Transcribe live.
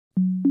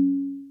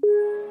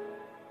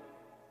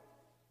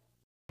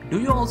Do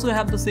you also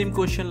have the same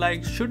question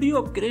like should you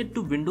upgrade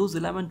to Windows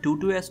 11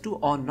 22S2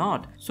 or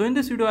not? So in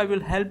this video I will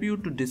help you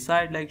to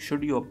decide like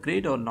should you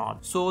upgrade or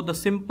not. So the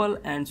simple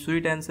and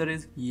sweet answer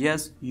is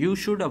yes, you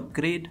should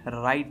upgrade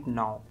right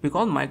now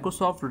because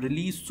Microsoft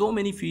released so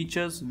many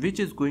features which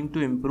is going to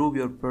improve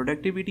your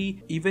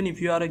productivity even if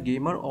you are a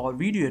gamer or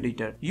video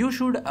editor. You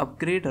should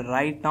upgrade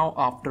right now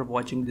after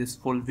watching this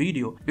full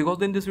video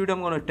because in this video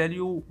I'm going to tell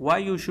you why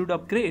you should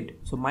upgrade.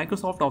 So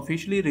Microsoft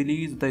officially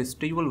released the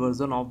stable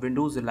version of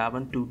Windows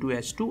 11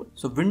 22H2.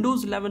 So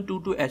Windows 11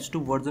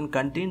 22H2 version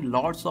contains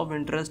lots of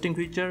interesting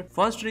features.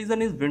 First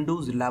reason is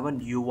Windows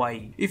 11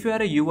 UI. If you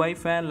are a UI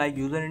fan like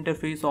user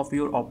interface of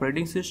your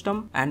operating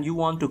system and you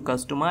want to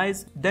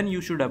customize, then you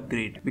should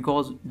upgrade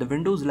because the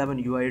Windows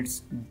 11 UI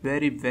is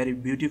very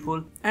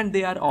beautiful and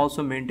they are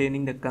also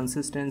maintaining the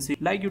consistency.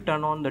 Like you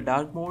turn on the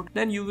dark mode,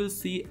 then you will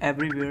see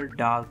everywhere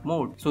dark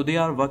mode. So they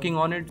are working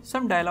on it.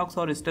 Some dialogues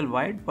are still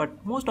white,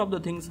 but most of the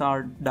things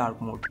are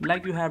dark mode.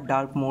 Like you have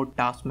dark mode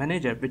task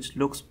manager which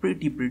looks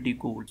pretty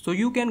cool. So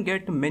you can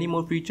get many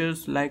more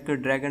features like a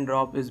drag and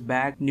drop is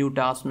back, new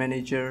task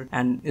manager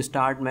and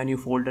start menu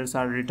folders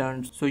are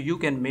returned. So you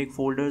can make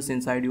folders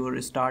inside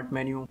your start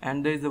menu,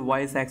 and there is a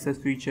voice access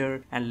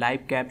feature and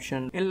live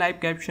caption. In live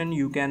caption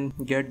you can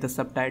get the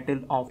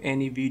subtitle of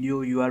any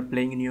video you are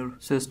playing in your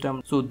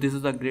system. So this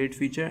is a great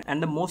feature.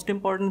 And the most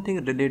important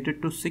thing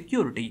related to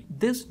security,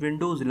 this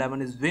Windows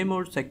 11 is way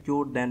more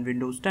secure than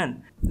Windows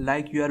 10.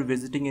 Like you are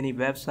visiting any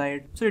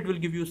website, so it will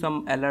give you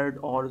some alert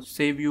or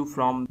save you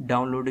from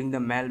downloading the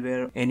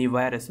malware, any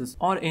viruses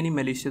or any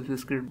malicious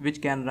script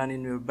which can run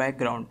in your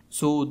background.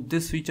 So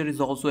this feature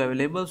is also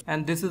available,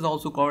 and this is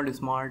also called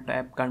smart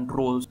app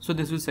controls. So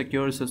this will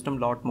secure your system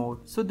lot more.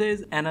 So there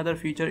is another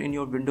feature in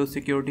your Windows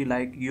security,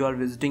 like you are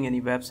visiting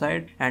any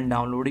website and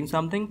downloading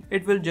something,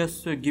 it will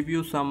just give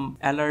you some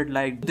alert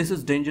like this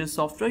is dangerous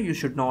software, you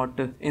should not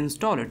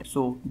install it.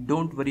 So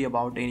don't worry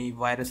about any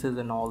viruses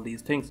and all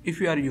these things if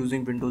you are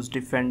using Windows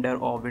Defender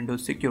or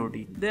Windows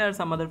Security. There are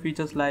some other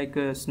features like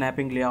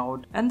snapping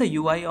layout and the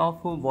UI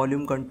of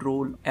volume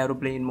control,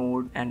 aeroplane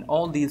mode, and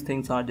all these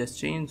things are just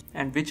changed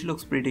and which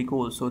looks pretty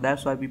cool. So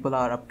that's why people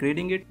are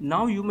upgrading it.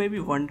 Now you may be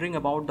wondering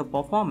about the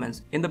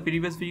performance. In the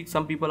previous week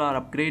some people are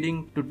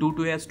upgrading to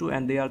 22S2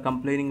 and they are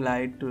complaining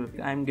like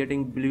I'm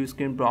getting blue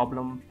screen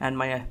problem and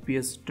my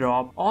FPS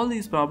drop. All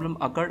these problems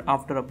occurred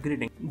after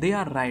upgrading. They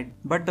are right,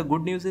 but the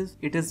good news is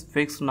it is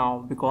fixed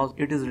now because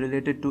it is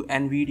related to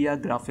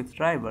NVIDIA graphics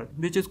driver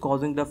which is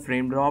causing the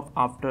frame drop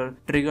after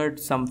triggered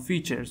some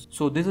features.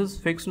 So this is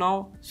fixed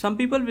now. Some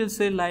people will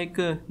say like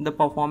the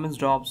performance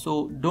drop,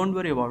 so don't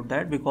worry about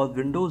that because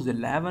Windows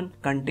 11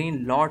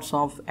 contain lots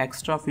of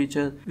extra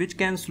features which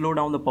can slow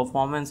down the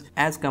performance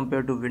as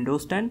compared to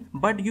Windows 10,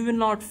 but you will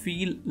not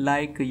feel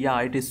like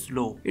yeah it is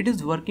slow. It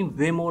is working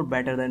way more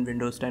better than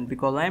Windows 10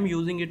 because I am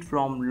using it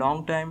from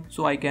long time,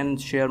 so I can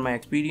share my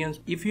experience.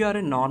 If you are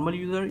a normal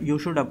user, you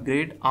should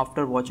upgrade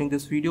after watching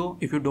this video.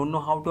 If you don't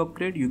know how to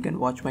upgrade, you can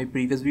watch my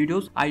previous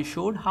videos. I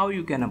showed how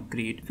you can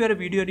upgrade. If you are a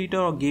video editor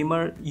or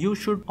gamer, you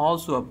should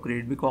also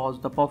upgrade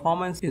because the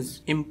performance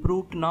is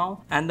improved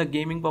now and the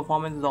gaming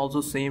performance is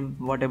also same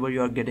whatever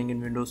you are getting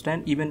in Windows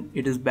 10, even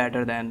it is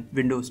better than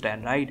Windows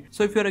 10, right?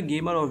 So if you are a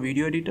gamer or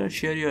video editor,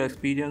 share your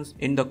experience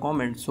in the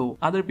comments so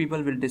other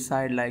people will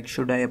decide like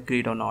should I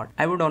upgrade or not.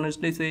 I would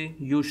honestly say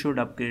you should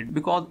upgrade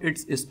because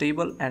it's a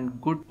stable and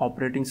good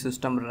operating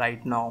system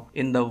right now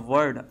in the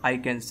world. I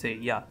can say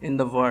yeah, in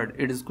the world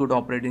it is good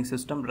operating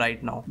system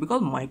right now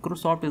because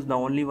Microsoft is the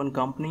only one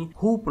company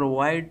who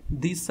provide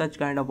these such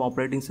kind of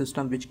operating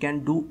system which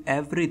can do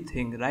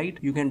everything, right?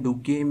 You can do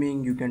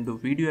gaming, you can do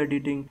video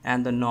editing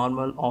and the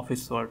normal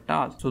office work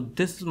tasks. So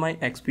this is my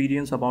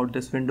experience about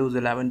this Windows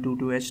 11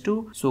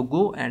 22H2. So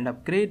go and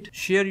upgrade,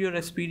 share your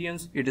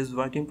experience, it is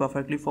working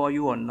perfectly for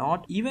you or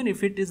not. Even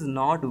if it is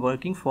not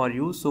working for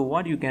you, so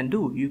what you can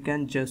do, you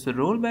can just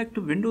roll back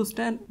to Windows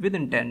 10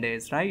 within 10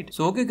 days, right?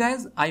 So okay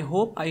guys, I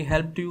hope I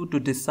helped you to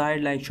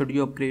decide like should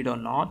you upgrade or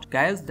not.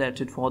 Guys,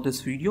 that's it for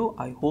this video.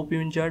 I hope you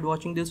enjoyed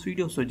watching this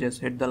video, so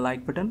just hit the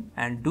like button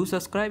and do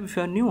subscribe if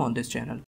you are new on this channel.